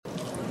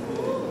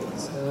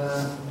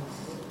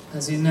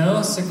As you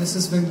know, sickness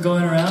has been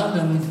going around,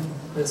 and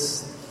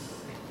this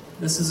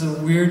is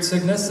a weird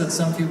sickness that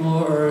some people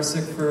are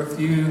sick for a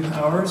few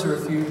hours or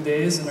a few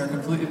days and are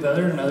completely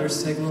better, and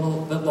others take a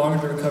little bit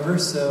longer to recover.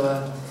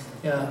 So,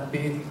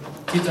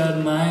 keep that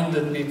in mind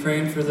and be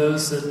praying for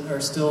those that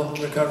are still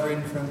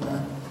recovering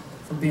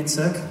from being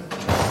sick.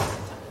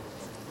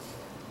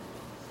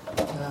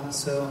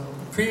 So,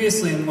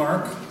 previously in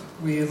Mark,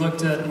 we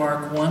looked at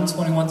Mark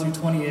 1:21 through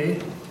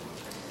 28,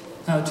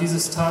 how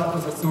Jesus taught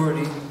with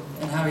authority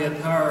and how he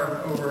had power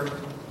over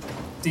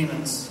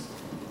demons.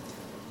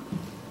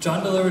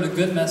 John delivered a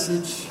good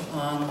message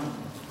on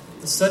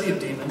the study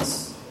of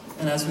demons,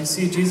 and as we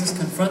see Jesus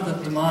confront the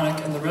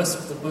demonic in the rest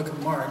of the book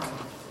of Mark,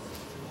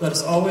 let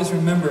us always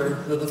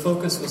remember that the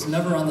focus was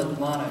never on the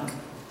demonic,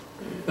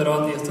 but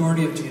on the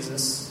authority of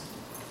Jesus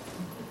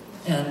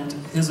and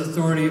his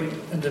authority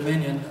and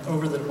dominion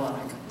over the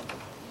demonic.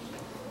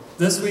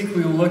 This week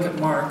we will look at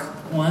Mark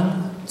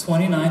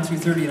 1:29 through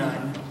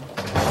 39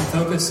 and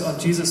focus on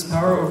Jesus'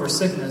 power over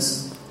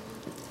sickness,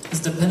 his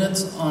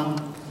dependence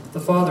on the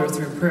Father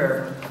through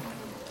prayer,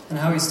 and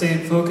how he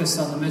stayed focused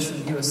on the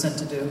mission he was sent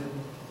to do.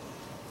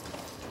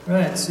 All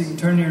right, so you can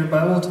turn your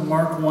Bible to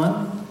Mark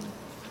 1,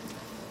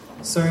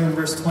 starting in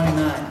verse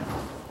 29.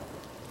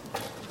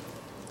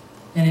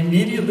 And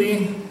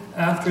immediately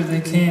after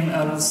they came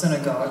out of the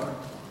synagogue,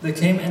 they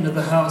came into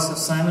the house of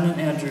Simon and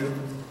Andrew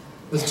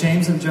with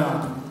James and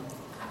John.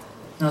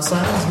 Now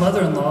Simon's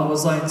mother-in-law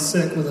was lying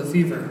sick with a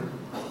fever,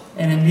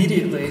 and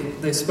immediately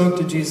they spoke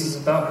to Jesus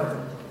about her.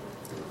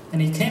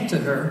 And he came to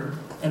her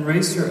and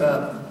raised her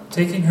up,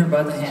 taking her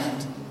by the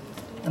hand,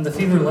 and the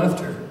fever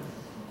left her,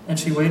 and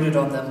she waited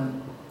on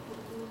them.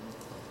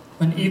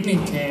 When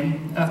evening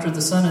came, after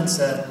the sun had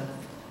set,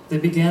 they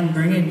began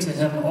bringing to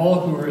him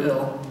all who were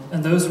ill,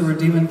 and those who were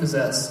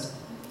demon-possessed,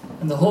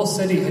 and the whole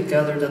city had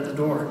gathered at the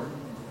door.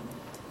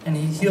 And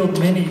he healed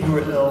many who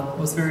were ill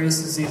with various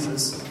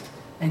diseases,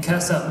 and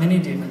cast out many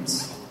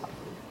demons.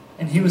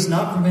 And he was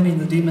not permitting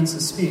the demons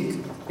to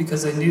speak,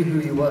 because they knew who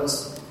he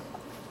was.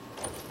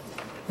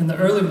 In the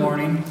early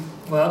morning,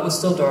 while it was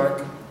still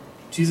dark,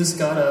 Jesus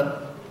got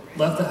up,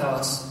 left the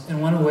house,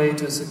 and went away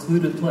to a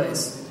secluded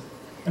place,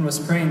 and was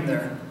praying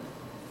there.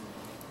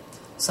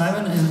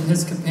 Simon and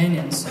his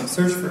companions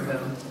searched for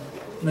him,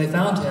 and they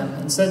found him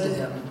and said to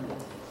him,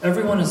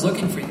 "Everyone is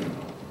looking for you."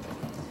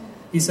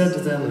 He said to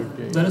them,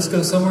 "Let us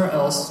go somewhere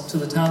else to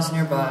the towns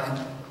nearby,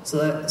 so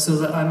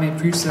that I may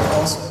preach there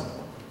also,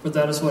 for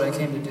that is what I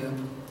came to do."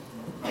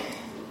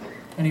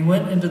 And he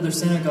went into their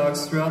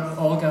synagogues throughout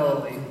all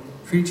Galilee,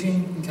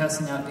 preaching and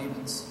casting out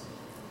demons.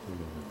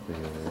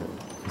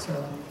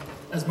 So,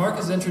 as Mark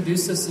has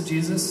introduced us to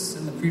Jesus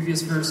in the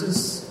previous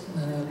verses,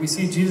 we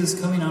see Jesus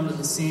coming onto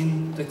the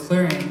scene,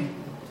 declaring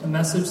a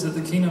message that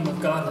the kingdom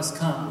of God has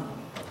come,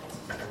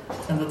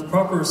 and that the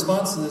proper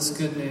response to this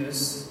good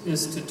news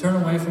is to turn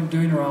away from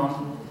doing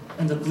wrong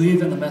and to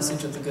believe in the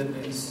message of the good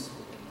news.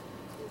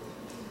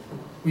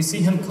 We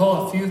see him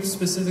call a few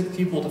specific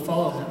people to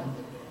follow him.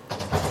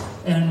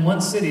 And in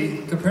one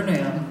city,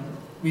 Capernaum,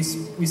 we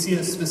see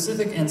a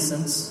specific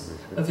instance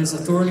of his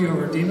authority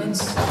over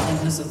demons and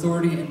his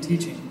authority in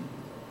teaching.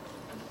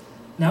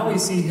 Now we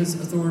see his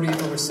authority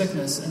over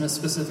sickness in a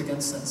specific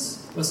instance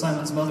with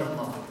Simon's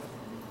mother-in-law.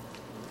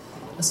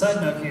 A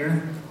side note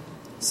here,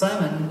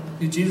 Simon,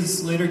 who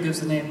Jesus later gives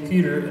the name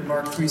Peter in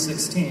Mark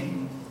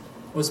 3:16,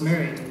 was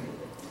married.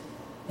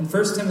 In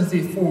 1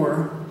 Timothy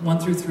 4:1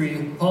 through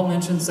 3, Paul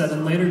mentions that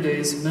in later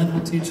days men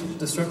will teach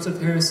destructive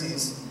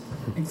heresies,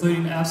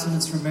 including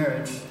abstinence from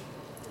marriage.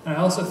 And I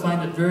also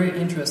find it very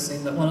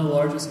interesting that one of the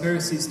largest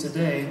heresies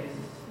today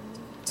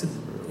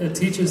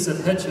teaches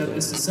that headship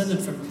is descended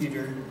from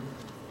Peter,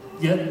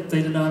 yet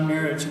they deny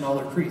marriage in all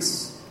their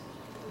priests.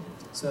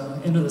 So,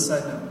 end of the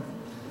side note.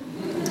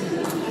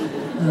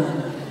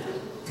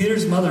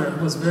 Peter's mother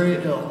was very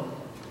ill.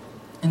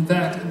 In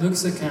fact,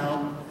 Luke's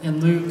account in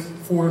Luke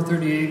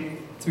 4:38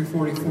 through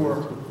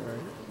 44,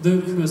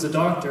 Luke, who is a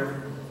doctor,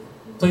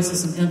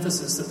 places an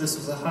emphasis that this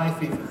was a high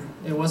fever.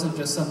 It wasn't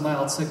just some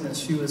mild sickness.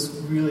 She was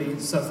really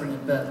suffering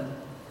in bed.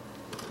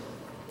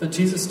 But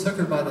Jesus took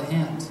her by the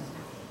hand,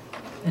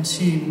 and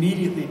she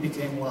immediately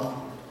became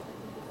well.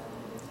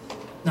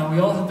 Now, we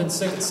all have been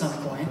sick at some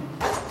point.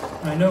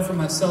 And I know for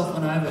myself,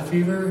 when I have a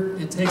fever,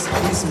 it takes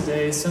at least a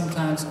day,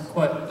 sometimes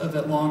quite a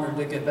bit longer,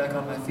 to get back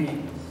on my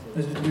feet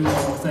and to do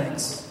normal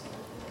things.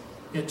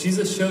 Yet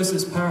Jesus shows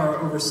his power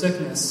over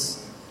sickness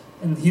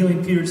in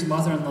healing Peter's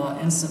mother-in-law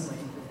instantly,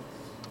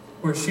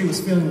 where she was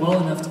feeling well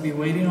enough to be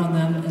waiting on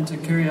them and to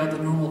carry out the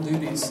normal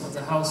duties of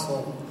the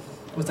household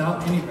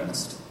without any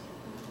rest.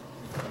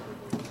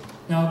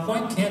 Now, a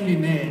point can be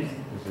made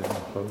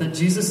that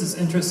Jesus is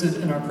interested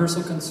in our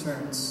personal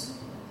concerns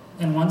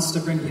and wants to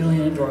bring healing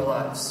into our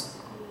lives,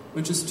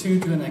 which is true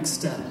to an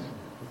extent.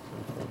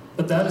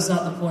 But that is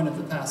not the point of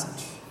the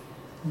passage.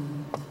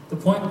 The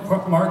point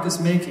Mark is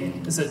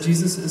making is that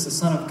Jesus is the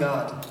Son of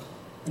God,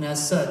 and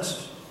as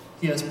such,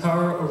 he has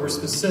power over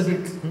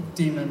specific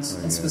demons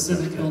and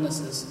specific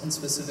illnesses in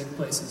specific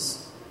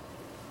places.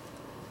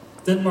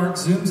 Then Mark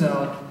zooms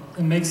out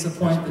and makes the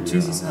point that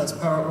Jesus has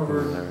power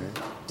over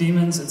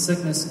demons and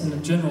sickness in a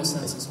general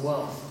sense as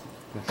well.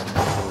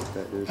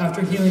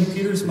 After healing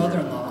Peter's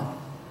mother-in-law,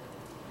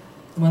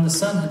 when the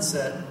sun had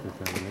set,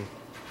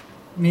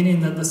 meaning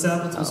that the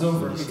Sabbath was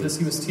over because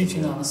he was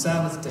teaching on the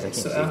Sabbath day.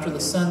 So after the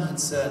sun had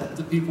set,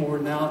 the people were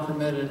now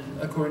permitted,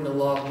 according to the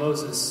law of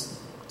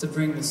Moses, to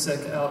bring the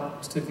sick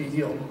out to be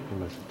healed.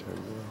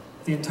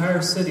 The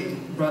entire city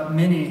brought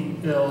many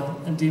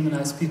ill and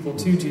demonized people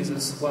to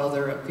Jesus while they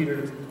were at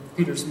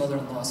Peter's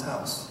mother-in-law's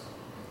house.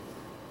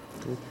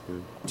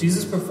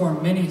 Jesus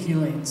performed many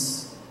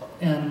healings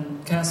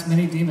and cast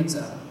many demons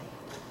out.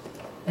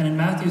 And in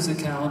Matthew's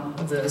account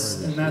of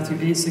this, in Matthew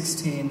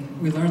 8:16,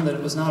 we learn that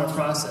it was not a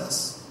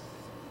process.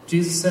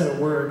 Jesus said a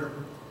word,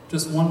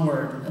 just one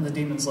word, and the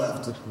demons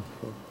left.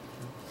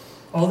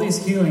 All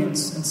these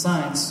healings and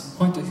signs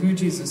point to who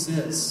Jesus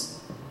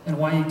is and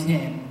why he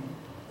came,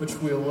 which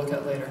we'll look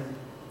at later.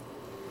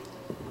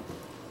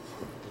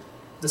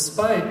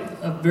 Despite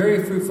a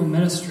very fruitful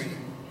ministry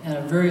and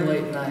a very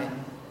late night,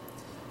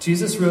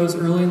 Jesus rose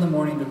early in the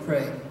morning to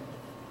pray.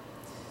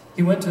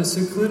 He went to a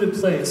secluded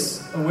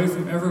place away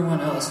from everyone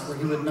else where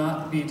he would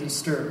not be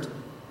disturbed.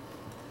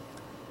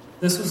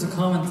 This was a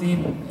common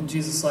theme in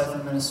Jesus' life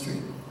and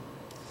ministry.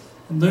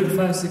 In Luke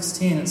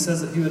 5:16, it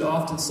says that he would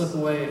often slip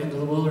away into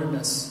the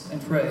wilderness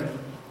and pray.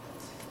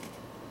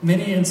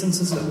 Many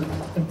instances of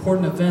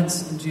important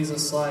events in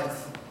Jesus'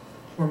 life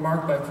were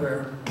marked by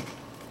prayer.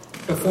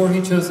 Before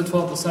he chose the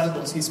 12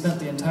 disciples, he spent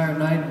the entire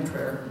night in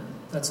prayer.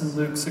 That's in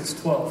Luke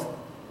 6:12.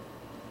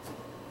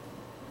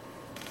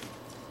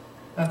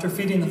 After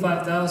feeding the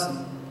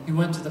 5,000, he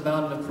went to the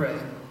mountain to pray,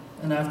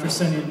 and after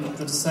sending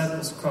the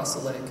disciples across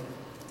the lake.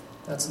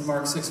 That's in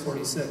Mark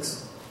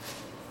 6:46.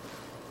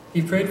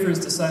 He prayed for his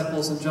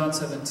disciples in John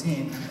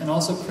 17, and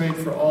also prayed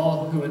for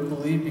all who would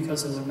believe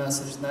because of the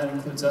message, and that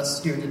includes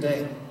us here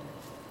today.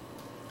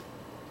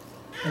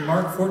 In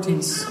Mark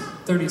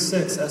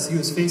 14:36, as he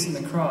was facing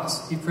the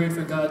cross, he prayed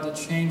for God to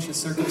change his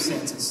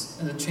circumstances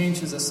and to change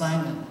his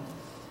assignment.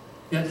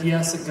 Yet he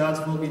asked that God's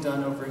will be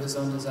done over his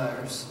own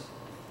desires.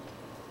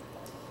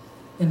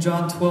 In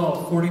John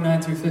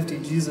 12:49-50,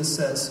 Jesus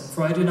says,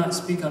 "For I do not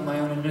speak on my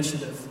own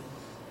initiative,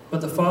 but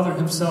the Father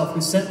himself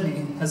who sent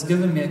me has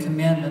given me a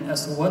commandment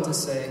as to what to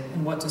say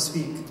and what to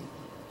speak.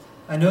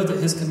 I know that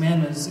his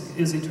commandment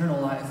is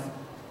eternal life.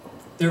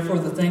 Therefore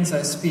the things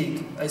I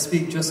speak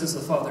just as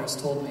the Father has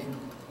told me."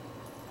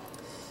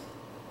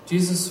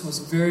 Jesus was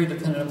very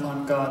dependent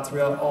upon God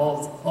throughout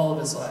all of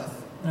his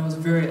life, and it was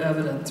very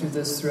evident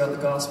throughout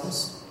the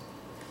Gospels.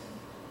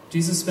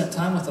 Jesus spent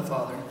time with the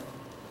Father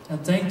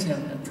and thanked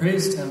him and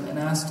praised him and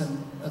asked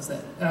him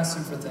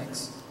for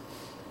things.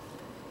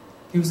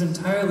 He was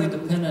entirely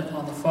dependent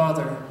on the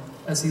Father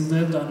as he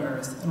lived on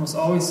earth and was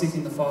always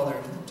seeking the Father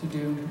to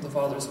do the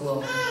Father's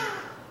will.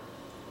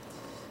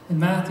 In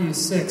Matthew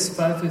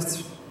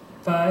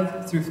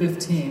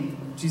 6:5-15,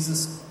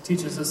 Jesus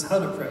teaches us how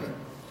to pray,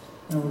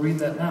 and we'll read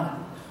that now.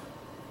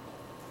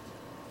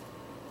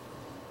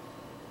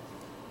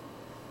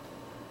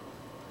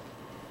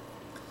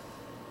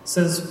 It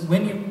says,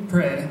 "When you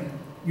pray,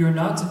 you are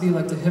not to be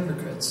like the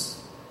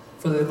hypocrites,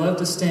 for they love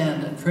to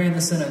stand and pray in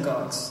the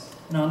synagogues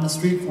and on the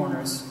street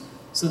corners,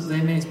 so that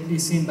they may be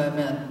seen by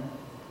men.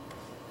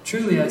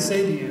 Truly, I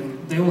say to you,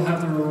 they will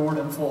have their reward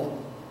in full.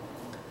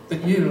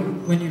 But you,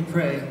 when you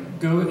pray,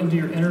 go into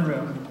your inner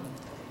room,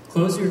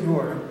 close your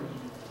door,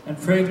 and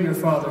pray to your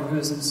Father who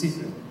is in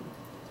secret.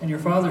 And your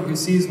Father who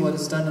sees what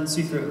is done in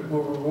secret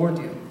will reward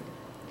you.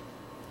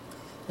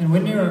 And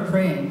when you are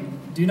praying,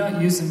 do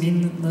not use a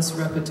meaningless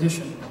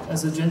repetition,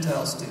 as the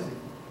Gentiles do,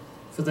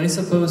 for they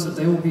suppose that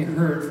they will be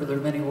heard for their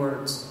many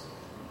words.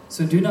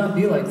 So do not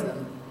be like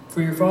them,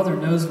 for your Father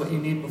knows what you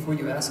need before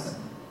you ask him.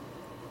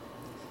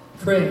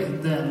 Pray,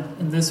 then,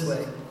 in this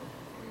way: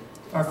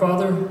 Our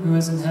Father who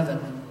is in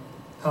heaven,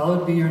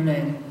 hallowed be your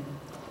name.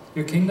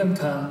 Your kingdom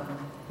come,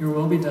 your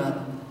will be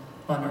done,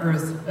 on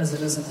earth as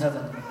it is in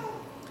heaven.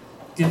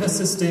 Give us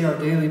this day our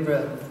daily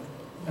bread,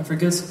 and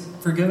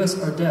forgive us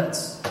our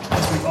debts,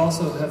 as we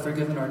also have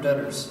forgiven our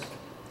debtors.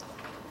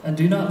 And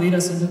do not lead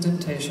us into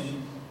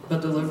temptation,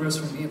 but deliver us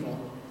from evil.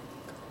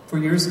 For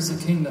yours is the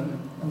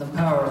kingdom, and the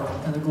power,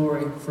 and the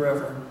glory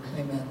forever.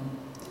 Amen.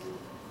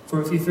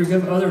 For if you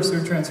forgive others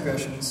their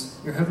transgressions,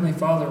 your heavenly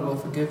Father will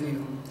forgive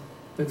you.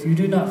 But if you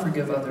do not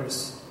forgive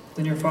others,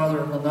 then your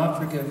Father will not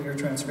forgive your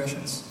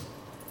transgressions."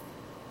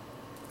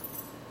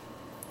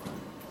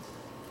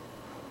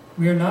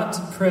 We are not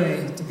to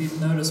pray to be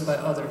noticed by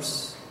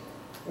others,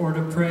 or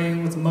to pray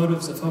with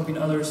motives of hoping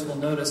others will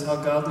notice how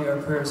godly our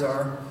prayers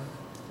are,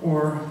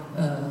 or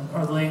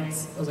our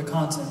length of the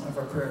content of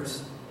our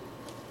prayers.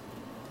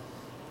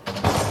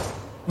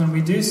 When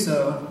we do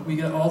so, we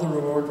get all the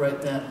reward right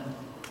then.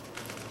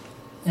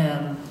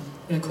 And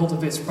it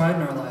cultivates pride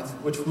in our life,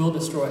 which will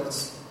destroy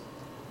us.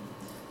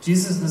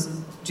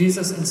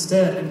 Jesus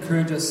instead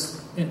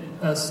encourages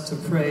us to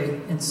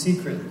pray in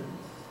secret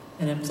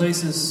and in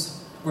places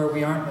where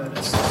we aren't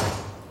noticed,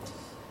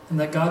 and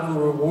that God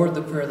will reward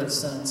the prayer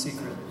that's done in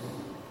secret.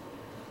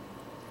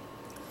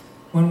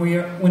 When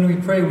we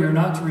pray, we are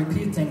not to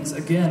repeat things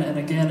again and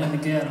again and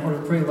again, or to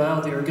pray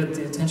loudly or get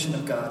the attention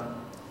of God.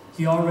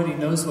 He already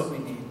knows what we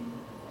need.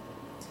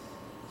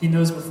 He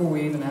knows before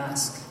we even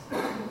ask.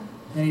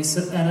 And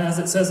as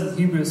it says in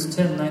Hebrews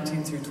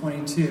 10:19 through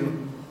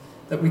 22,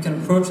 that we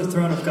can approach the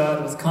throne of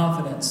God with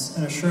confidence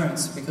and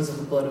assurance because of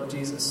the blood of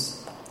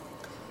Jesus.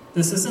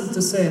 This isn't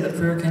to say that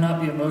prayer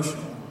cannot be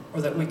emotional,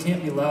 or that we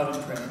can't be loud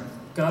in praying.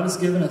 God has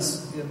given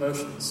us the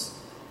emotions.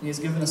 He has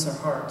given us our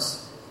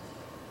hearts.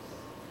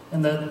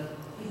 And that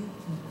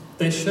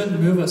they should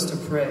move us to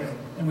pray,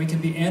 and we can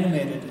be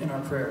animated in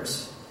our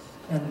prayers.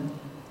 And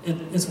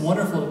it's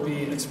wonderful to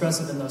be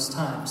expressive in those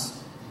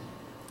times.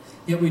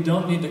 Yet we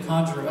don't need to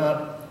conjure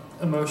up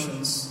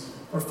emotions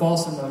or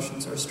false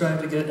emotions or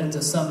strive to get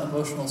into some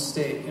emotional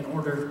state in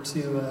order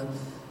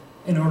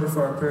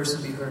for our prayers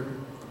to be heard.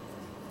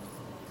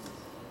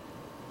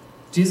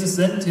 Jesus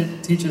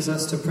then teaches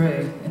us to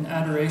pray in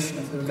adoration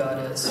of who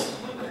God is,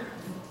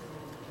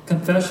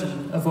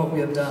 confession of what we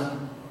have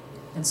done,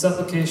 and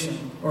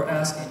supplication or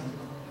asking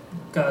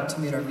God to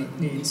meet our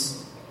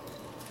needs.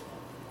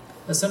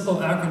 A simple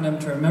acronym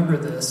to remember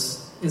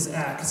this is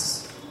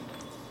ACTS.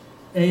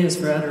 A is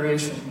for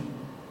adoration,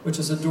 which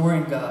is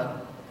adoring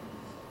God.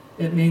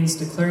 It means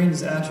declaring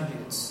His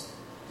attributes,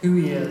 who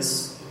He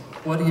is,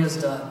 what He has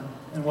done,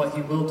 and what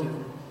He will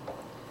do.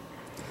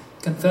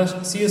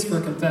 C is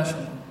for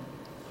confession,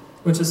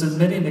 which is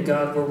admitting to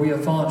God where we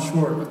have fallen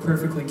short of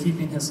perfectly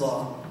keeping His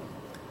law,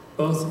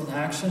 both in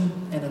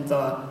action and in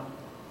thought.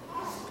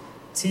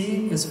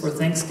 T is for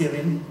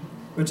thanksgiving,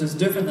 which is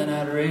different than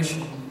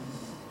adoration,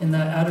 in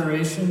that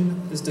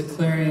adoration is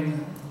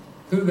declaring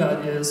who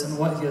God is and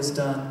what He has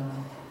done.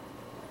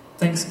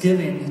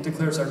 Thanksgiving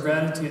declares our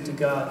gratitude to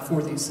God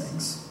for these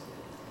things.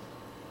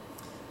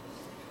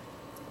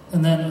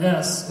 And then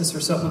S is for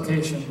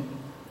supplication,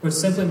 which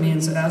simply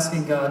means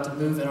asking God to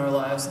move in our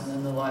lives and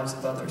in the lives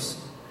of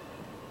others.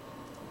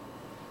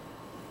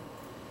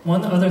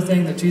 One other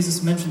thing that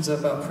Jesus mentions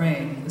about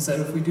praying is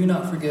that if we do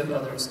not forgive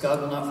others,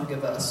 God will not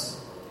forgive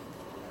us.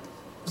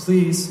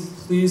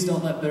 Please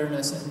don't let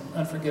bitterness and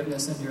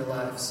unforgiveness into your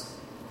lives.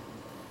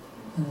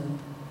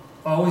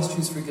 Always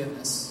choose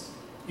forgiveness,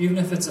 even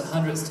if it's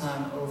 100th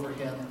time over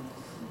again.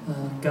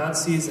 God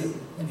sees it,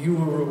 and He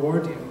will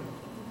reward you.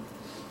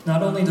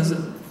 Not only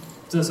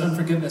does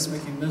unforgiveness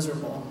make you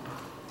miserable,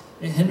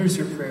 it hinders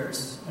your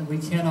prayers, and we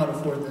cannot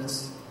afford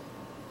this.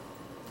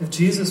 If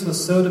Jesus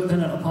was so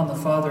dependent upon the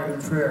Father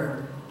in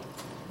prayer,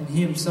 and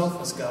He Himself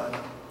was God,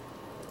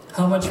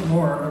 how much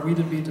more are we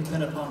to be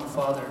dependent upon the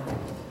Father,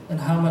 and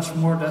how much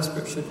more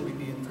desperate should we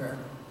be in prayer?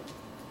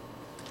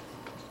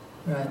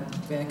 Right,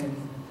 Van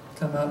can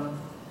come up.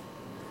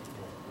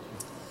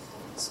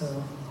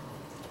 So,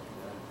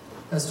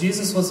 as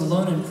Jesus was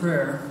alone in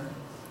prayer,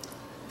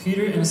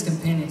 Peter and his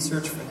companions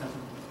searched for Him.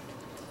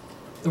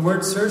 The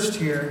word searched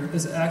here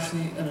is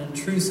actually an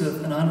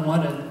intrusive and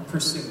unwanted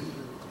pursuit.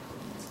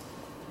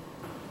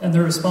 And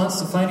their response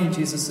to finding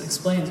Jesus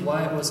explains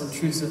why it was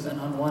intrusive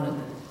and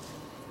unwanted.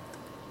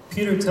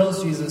 Peter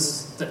tells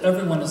Jesus that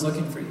everyone is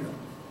looking for you.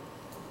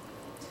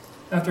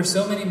 After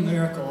so many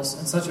miracles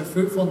and such a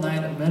fruitful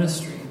night of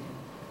ministry,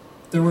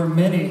 there were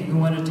many who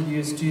wanted to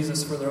use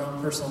Jesus for their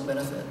own personal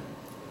benefit.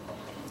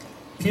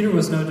 Peter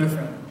was no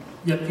different,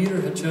 yet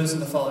Peter had chosen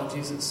to follow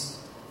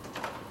Jesus.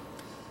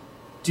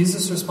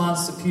 Jesus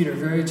responds to Peter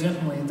very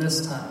gently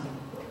this time.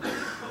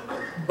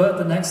 But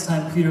the next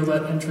time Peter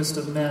let interest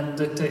of men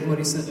dictate what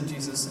he said to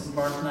Jesus in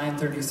Mark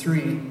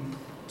 9:33,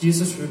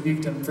 Jesus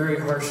rebuked him very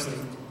harshly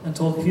and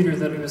told Peter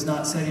that he was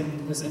not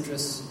setting his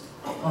interests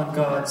on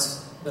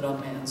God's, but on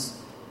man's.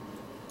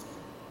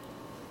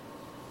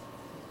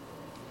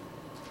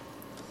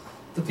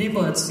 The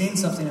people had seen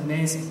something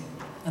amazing,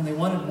 and they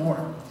wanted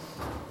more.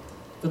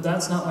 But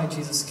that's not why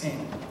Jesus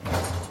came.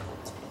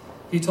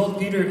 He told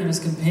Peter and his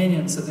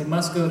companions that they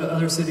must go to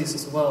other cities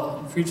as well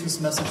and preach this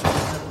message of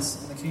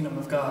repentance in the kingdom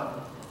of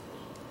God.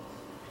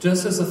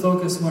 Just as the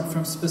focus went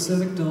from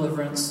specific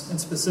deliverance and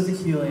specific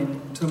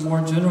healing to a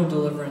more general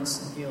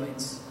deliverance and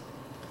healings,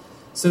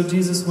 so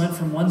Jesus went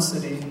from one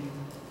city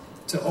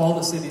to all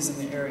the cities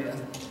in the area.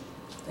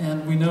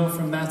 And we know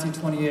from Matthew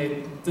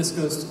 28, this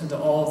goes into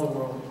all of the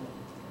world.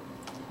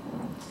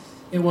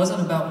 It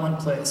wasn't about one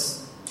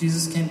place.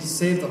 Jesus came to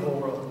save the whole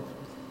world.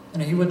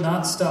 And He would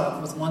not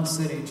stop with one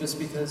city just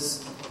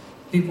because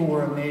people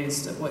were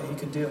amazed at what He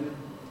could do.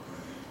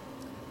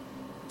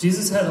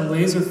 Jesus had a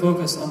laser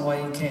focus on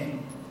why He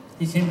came.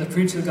 He came to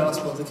preach the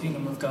gospel of the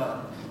kingdom of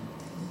God,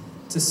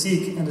 to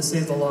seek and to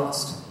save the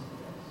lost.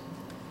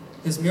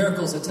 His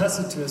miracles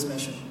attested to His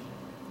mission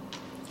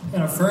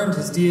and affirmed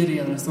His deity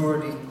and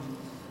authority,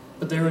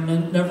 but they were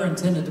never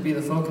intended to be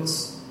the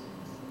focus.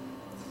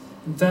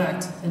 In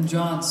fact, in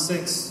John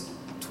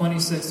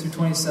 6:26 through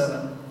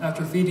 27,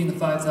 after feeding the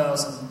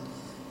 5,000,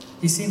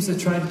 He seems to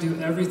try to do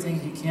everything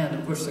He can to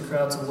push the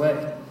crowds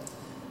away.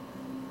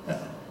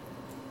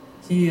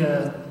 He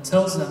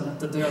tells them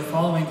that they are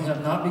following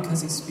Him not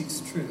because He speaks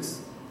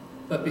truth,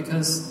 but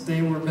because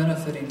they were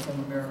benefiting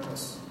from the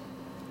miracles.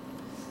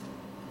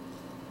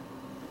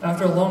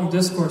 After a long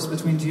discourse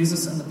between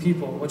Jesus and the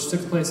people, which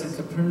took place in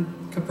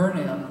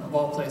Capernaum, of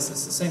all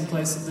places, the same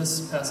place that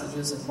this passage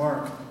is in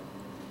Mark,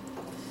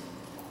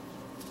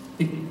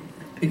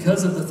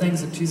 because of the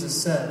things that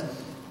Jesus said,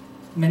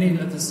 many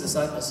of his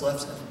disciples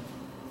left him.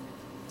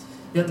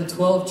 Yet the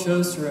 12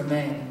 chose to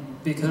remain,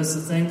 because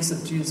the things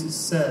that Jesus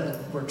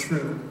said were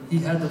true. He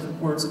had the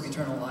words of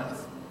eternal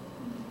life.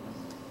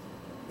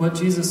 What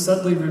Jesus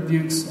subtly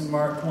rebukes in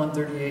Mark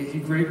 1:38, he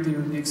greatly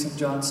rebukes in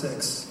John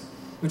 6,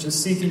 which is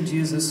seeking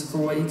Jesus for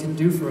what he can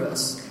do for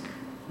us,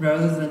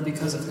 rather than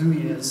because of who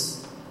he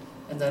is,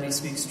 and that he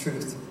speaks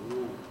truth.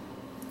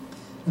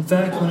 In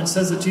fact, when it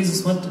says that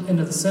Jesus went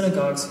into the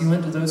synagogues, he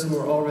went to those who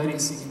were already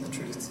seeking the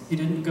truth. He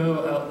didn't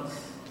go out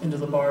into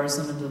the bars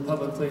and into the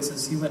public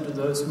places. He went to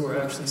those who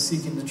were actually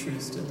seeking the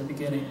truth in the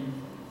beginning.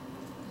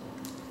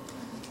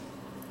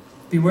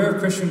 Beware of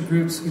Christian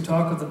groups who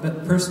talk of the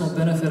personal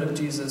benefit of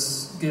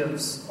Jesus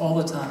gives all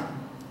the time,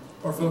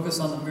 or focus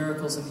on the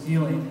miracles and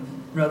healing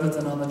rather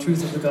than on the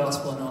truth of the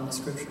gospel and on the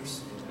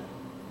scriptures.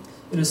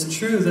 It is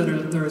true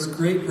that there is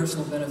great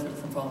personal benefit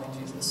from following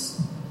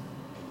Jesus.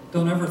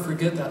 Don't ever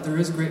forget that. There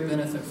is great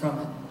benefit from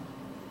it.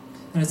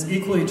 And it's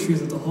equally true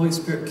that the Holy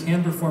Spirit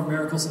can perform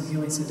miracles and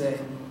healings today.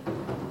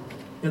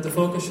 Yet the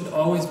focus should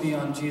always be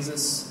on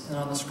Jesus and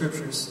on the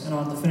scriptures and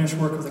on the finished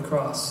work of the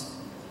cross.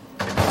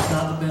 It's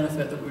not the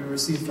benefit that we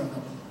receive from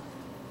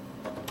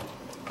it.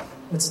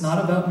 It's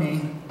not about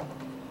me.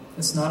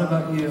 It's not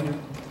about you.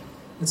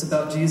 It's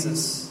about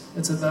Jesus.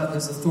 It's about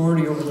his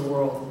authority over the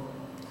world,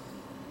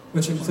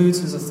 which includes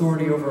his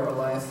authority over our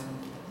life.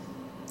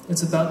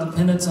 It's about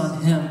dependence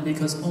on him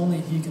because only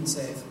he can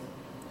save.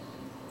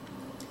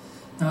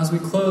 Now, as we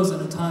close in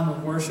a time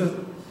of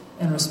worship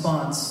and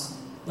response,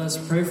 let us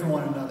pray for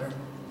one another.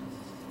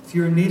 If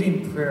you are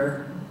needing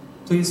prayer,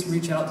 please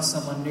reach out to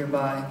someone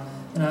nearby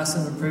and ask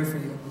them to pray for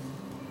you.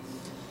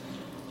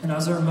 And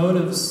as our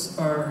motives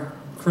are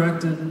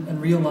corrected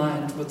and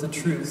realigned with the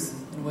truth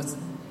and with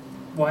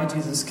why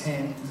Jesus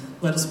came,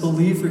 let us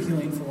believe for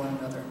healing for one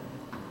another.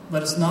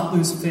 Let us not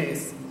lose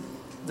faith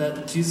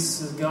that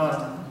Jesus is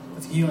God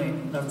of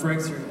healing and of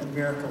breakthrough and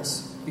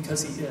miracles,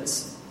 because he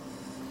is.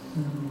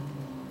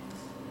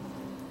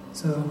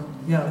 So,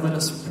 let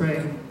us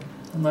pray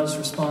and let us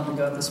respond to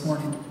God this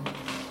morning.